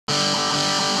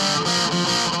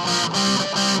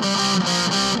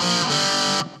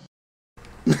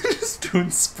doing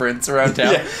sprints around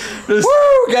town. Yeah.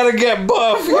 Woo! Gotta get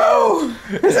buff, yo!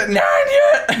 Is it 9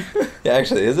 yet? Yeah,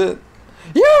 actually, is it?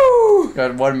 Yo!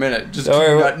 Got 1 minute. Just Oh,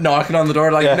 keep wait, knocking on the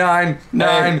door like 9,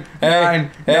 9,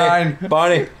 9, 9.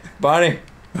 Bonnie,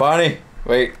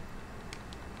 wait.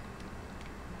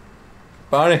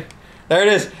 Bonnie, there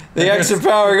it is. The extra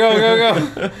power, go.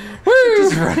 Woo!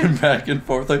 Just running back and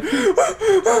forth like.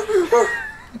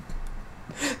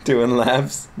 Doing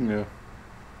laps. Yeah.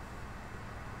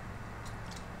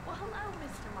 Well, hello,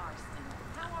 Mr. Marston.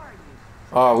 How are you?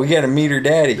 Oh, we gotta meet her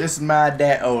daddy. This is my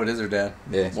dad. Oh, it is her dad.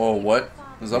 Yeah. Whoa, what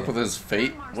is up with his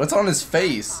face? What's on his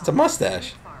face? It's a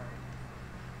mustache.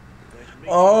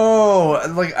 Oh,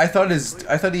 like I thought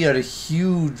he had a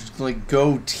huge like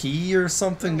goatee or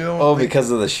something going. Oh, like, because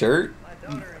of the shirt?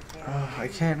 I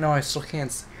can't. No, I still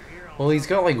can't. Well, he's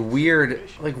got like weird.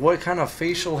 Like, what kind of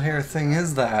facial hair thing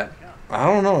is that? I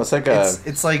don't know. It's like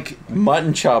It's like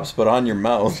mutton chops, but on your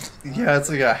mouth. yeah, it's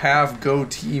like a half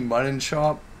goatee mutton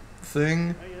chop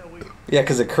thing. Yeah,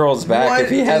 because it curls back. What If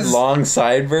he had is- long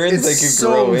sideburns, they could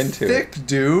so grow into thick, it.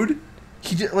 dude.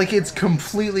 Like it's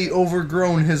completely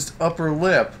overgrown his upper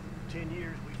lip.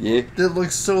 Yeah. That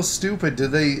looks so stupid.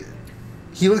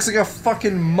 He looks like a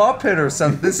fucking Muppet or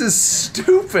something. This is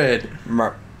stupid.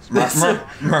 You're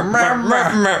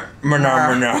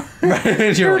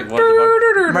like, what the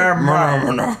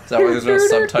fuck? Is that why there's no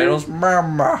subtitles?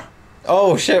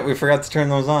 Oh shit, we forgot to turn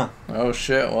those on. Oh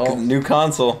shit, well. New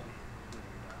console.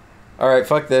 Alright,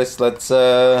 fuck this. Let's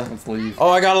Let's leave. Oh,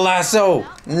 I got a lasso!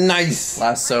 Nice!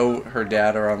 Lasso her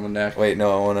dad around the neck. Wait,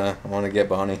 no, I wanna get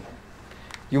Bonnie.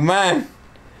 You man!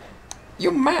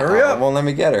 You man! Hurry up. It won't let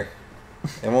me get her.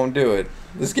 It won't do it.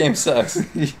 This game sucks.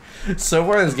 So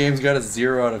far this game's got a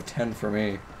 0 out of 10 for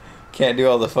me. Can't do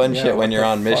all the fun Yeah, shit when what you're the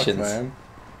on fuck, missions. man?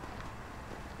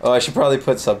 Oh, I should probably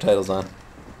put subtitles on.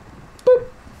 Boop.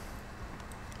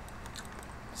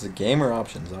 Is it game or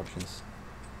options? Options.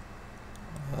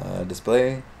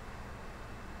 Display.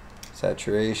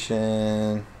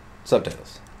 Saturation.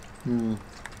 Subtitles.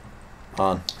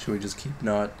 On. Should we just keep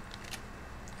not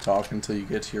talking until you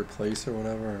get to your place or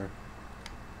whatever? Or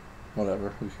whatever,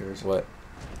 who cares? What?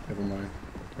 Never mind.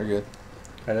 We're good.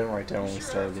 I didn't write down when we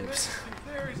started this.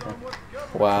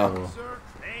 Wow. Oh,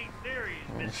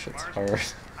 this shit's hard.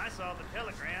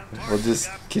 We'll just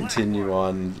continue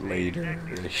on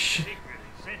later-ish.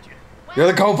 You're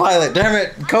the co-pilot, damn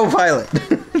it! Co-pilot!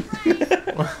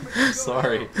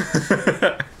 Sorry.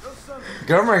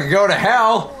 Government can go to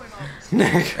hell!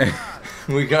 Nick,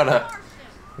 we got a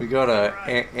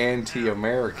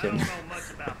anti-American.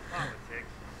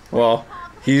 Well,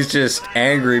 he's just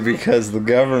angry because the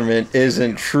government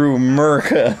isn't true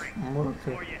America.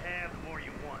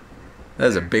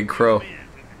 That's a big crow.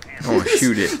 I want to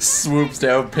shoot it. Swoops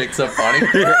down, picks up Bonnie.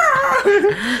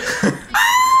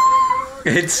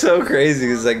 It's so crazy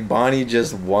because like Bonnie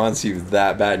just wants you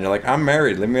that bad, and you're like, I'm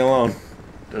married, leave me alone.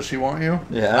 Does she want you?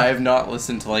 Yeah. I have not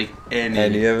listened to like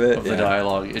any of it. of the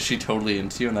dialogue. Is she totally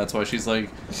into you, and that's why she's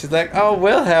like, She's like, oh,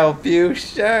 we'll help you,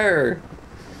 sure.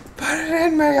 Put it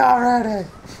in me already.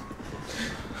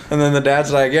 And then the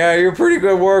dad's like, yeah, you're a pretty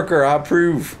good worker, I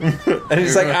approve. And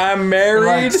he's like, I'm married.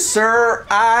 like, sir,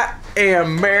 I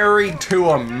am married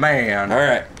to a man. All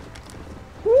right.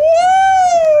 Woo!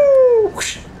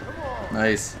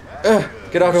 Nice.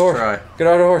 Get off the horse. Try. Get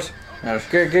off the horse. Nice.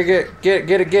 Get it.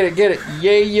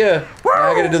 Yeah. Now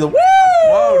I gotta do the woo!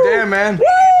 Whoa, damn, man. Woo!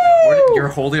 You're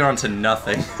holding on to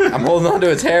nothing. I'm holding on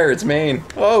to its hair, its mane.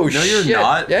 Oh, shit. No, you're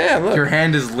not. Yeah, look. Your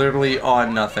hand is literally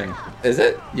on nothing. Is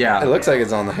it? Yeah. It looks like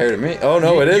it's on the hair to me. Oh,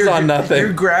 no, it is on nothing.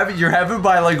 You're having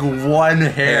by like one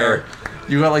hair.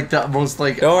 You got like the most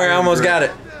like. Don't worry, I almost got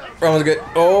it. We're almost good.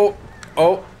 Oh.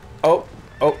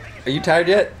 Are you tired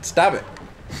yet? Stop it.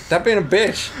 Stop being a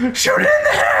bitch. Shoot it in the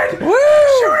head! Woo!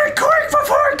 Shoot it quick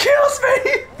before it kills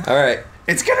me! Alright.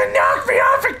 It's gonna knock me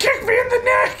off and kick me in the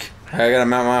neck! I gotta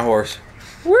mount my horse.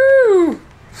 Woo!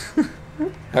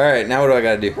 Alright, now what do I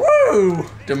gotta do? Woo!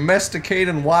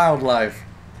 Domesticating wildlife.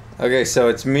 Okay, so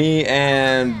it's me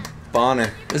and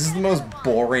Bonner. This is the most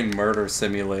boring murder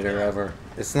simulator ever.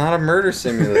 It's not a murder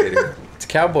simulator. It's a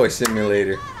cowboy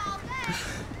simulator.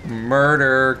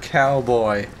 Murder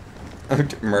cowboy.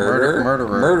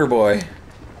 Murder boy.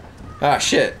 Ah,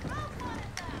 shit.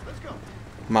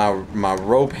 My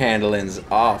rope handling's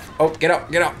off. Oh, get up.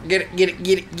 Get it,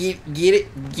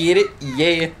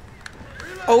 yeah.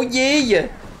 Oh, yeah.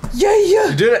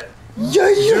 You did it! Yeah.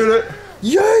 You did it!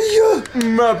 Yeah.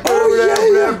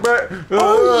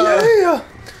 Oh,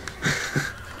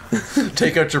 yeah.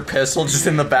 Take out your pistol just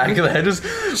in the back of the head. Just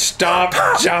Stop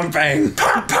jumping.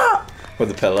 pop, pop.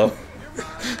 With a pillow.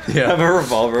 Yeah. Have a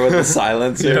revolver with a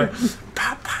silencer.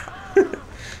 Pop, pop.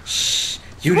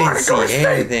 You didn't see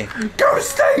anything. Go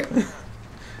state.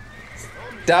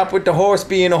 Stop with the horse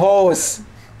being a horse.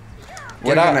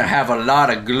 We're Get out. gonna have a lot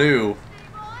of glue.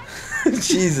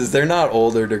 Jesus, they're not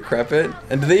old or decrepit.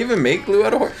 And do they even make glue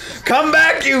out of horse? Come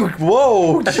back, you!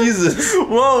 Whoa, Jesus.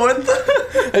 Whoa, what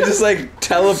the? I just like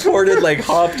teleported, like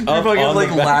hopped You up fucking on like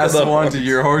the back last of the onto horse.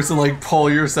 your horse and like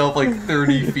pull yourself like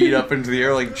 30 feet up into the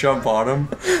air, like jump on him.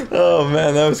 Oh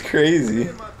man, that was crazy.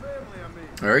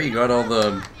 Alright, you got all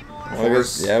the Well,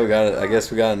 horse. yeah, we got it. I guess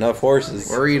we got enough horses.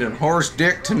 We're eating horse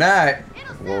dick tonight.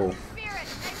 Whoa.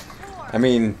 I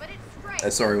mean,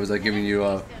 Sorry, was I giving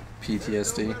you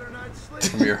PTSD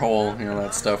from your whole,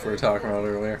 that stuff we were talking about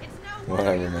earlier?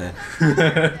 whatever, man.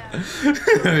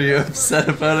 Are you upset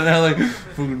about it now? Like,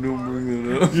 fucking don't bring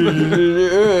that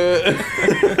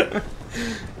up.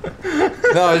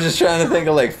 No, I was just trying to think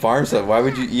of like farm stuff. Why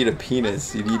would you eat a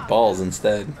penis? You'd eat balls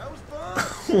instead.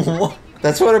 What?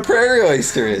 That's what a prairie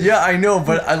oyster is. Yeah, I know,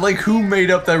 but I like who made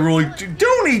up that rule? Like,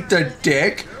 don't eat the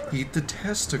dick, eat the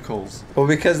testicles. Well,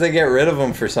 because they get rid of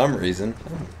them for some reason.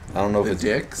 I don't know if The it's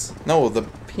dicks? No, the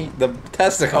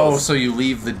testicles. Oh, so you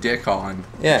leave the dick on?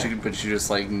 Yeah. But you just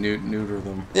like neuter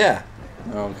them. Yeah.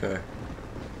 Okay.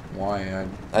 Why?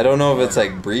 I don't know if it's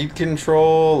like breed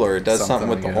control or it does something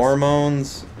with I the guess.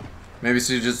 hormones. Maybe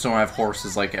so you just don't have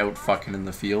horses like out fucking in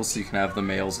the field, so you can have the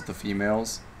males with the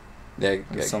females. Yeah,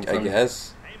 I Something.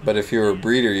 guess. But if you were a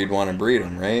breeder, you'd want to breed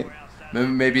them, right?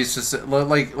 Maybe it's just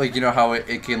like you know how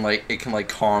it can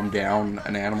calm down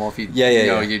an animal if you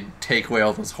Yeah. you take away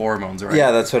all those hormones, right?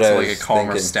 Yeah, that's what so I like was a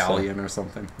calmer thinking, stallion or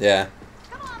something. Yeah.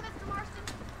 Come on, Mr.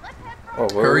 Marston. Let's head for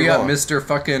Oh, where are we Hurry up, going? Mr.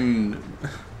 Fucking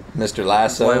Mr.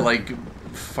 Lasso. like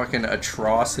fucking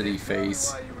atrocity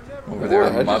face over What? there,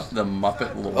 I just- the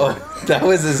Muppet Lord. Oh, that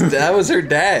was her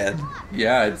dad.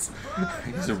 Yeah, he's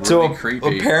a really So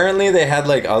creepy. apparently they had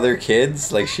like other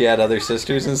kids, like she had other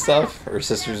sisters and stuff, or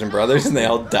sisters and brothers, and they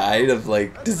all died of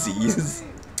like disease.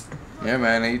 Yeah,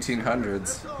 man,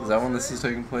 1800s. Is that when this is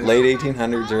taking place? Late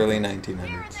 1800s, early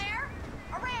 1900s.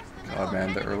 God,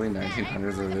 man, the early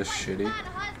 1900s are this shitty.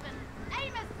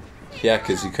 Yeah,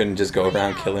 because you couldn't just go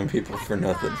around killing people for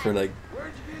nothing, for like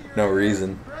no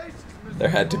reason. There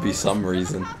had to be some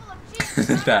reason.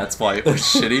 That's why it was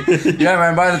shitty. Yeah,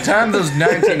 man, by the time those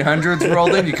 1900s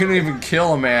rolled in, you couldn't even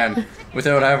kill a man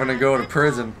without having to go to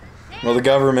prison. Well, the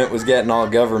government was getting all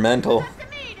governmental.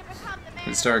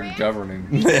 It started governing.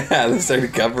 Yeah, they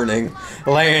started governing,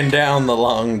 laying down the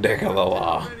long dick of the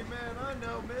law.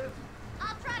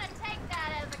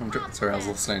 Sorry, I was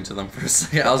listening to them for a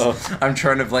second. I'm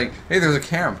trying to like, hey, there's a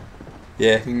camp.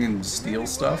 Yeah. You can steal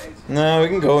stuff. No, we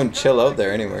can go and chill out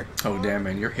there anywhere. Oh damn,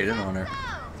 man, you're hitting on her.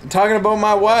 I'm talking about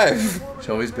my wife. She's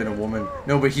always been a woman.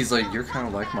 No, but he's like, you're kind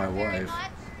of like my wife.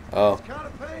 Oh,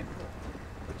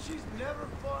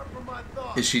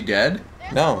 Is she dead?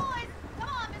 no.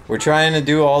 We're trying to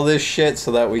do all this shit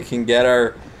so that we can get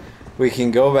our... We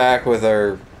can go back with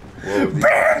our...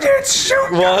 Bandits, shoot!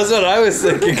 Well, that's what I was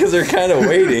thinking, because they're kind of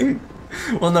waiting.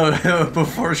 Well, no,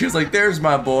 before she was like, there's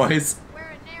my boys.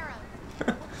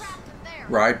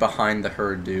 Ride behind the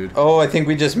herd, dude. Oh, I think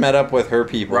we just met up with her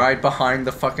people. Ride behind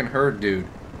the fucking herd, dude.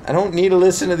 I don't need to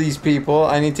listen to these people.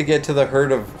 I need to get to the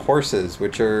herd of horses,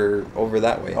 which are over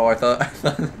that way. Oh, I thought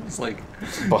it was like...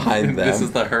 Behind them. This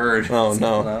is the herd. Oh, It's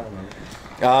no. not- I don't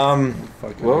know.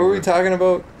 Fucking What were we herd. talking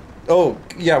about? Oh,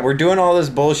 yeah, we're doing all this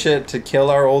bullshit to kill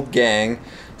our old gang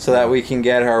so that we can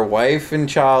get our wife and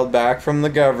child back from the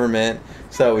government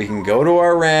so that we can go to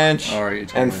our ranch All right, you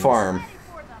told and me this. farm.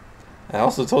 I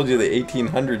also told you the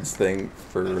 1800s thing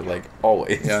for, like,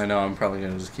 always. Yeah, I know. I'm probably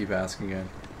gonna just keep asking again.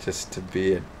 Just to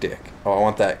be a dick. Oh, I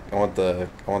want that. I want the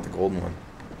golden one.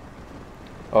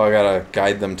 Oh, I gotta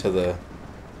guide them to the...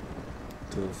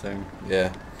 To the thing.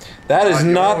 Yeah. That is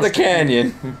you're not the almost-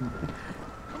 canyon.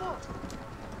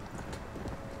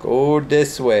 Go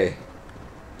this way.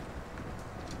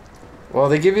 Well,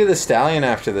 they give you the stallion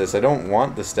after this. I don't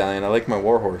want the stallion. I like my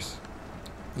warhorse.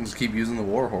 Just keep using the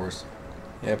war horse.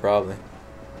 Yeah, probably.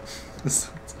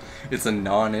 It's a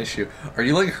non-issue. Are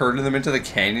you like herding them into the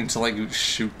canyon to like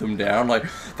shoot them down? Like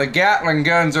the Gatling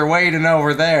guns are waiting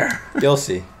over there, You'll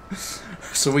see.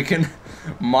 so we can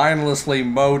mindlessly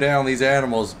mow down these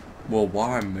animals. Well,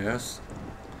 why, miss?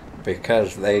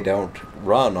 Because they don't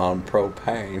run on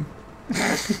propane.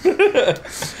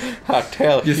 I'll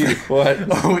tell you what.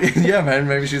 Oh yeah, man.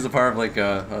 Maybe she's a part of like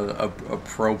a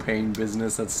propane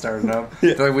business that's starting up.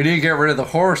 Yeah. They're like, we need to get rid of the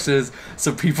horses,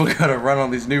 so people gotta run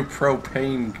on these new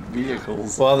propane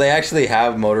vehicles. Well, they actually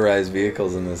have motorized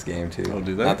vehicles in this game too. Oh,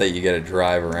 do they? Not that you get to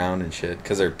drive around and shit,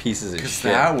 because they're pieces of shit.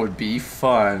 That would be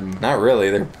fun. Not really.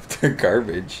 They're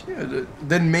garbage. Yeah,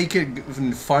 then make it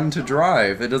fun to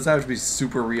drive. It doesn't have to be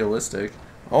super realistic.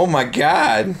 Oh my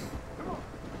god.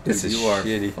 This Dude, is you are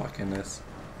shitty. fucking this.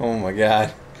 Oh my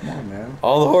god. Come on, man.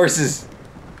 All the horses,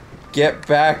 get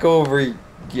back over.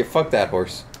 You fuck that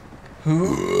horse.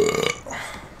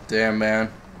 Damn,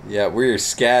 man. Yeah, we're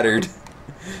scattered.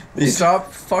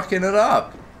 Stop fucking it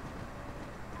up.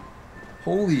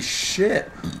 Holy shit.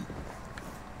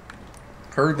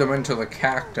 Herd them into the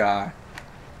cacti.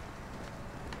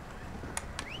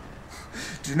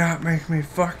 Do not make me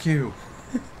fuck you.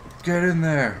 Get in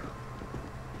there.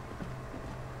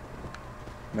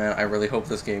 Man, I really hope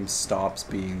this game stops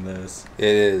being this. It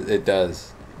is. It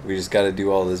does. We just got to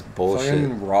do all this bullshit.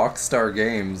 Fucking Rockstar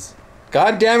Games.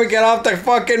 God damn it! Get off the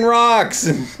fucking rocks!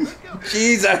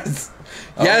 Jesus.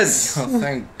 Oh, Yes. Oh,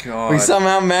 thank God. We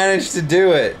somehow managed to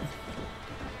do it.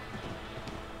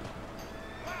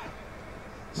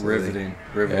 Riveting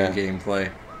Yeah. gameplay.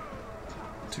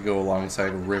 To go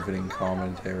alongside riveting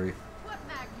commentary. What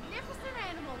magnificent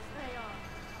animals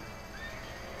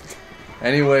they are.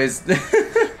 Anyways,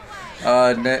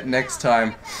 next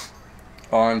time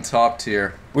on Top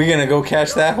Tier, We're gonna go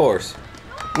catch that horse.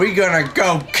 we gonna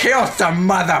go kill some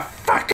motherfuckers.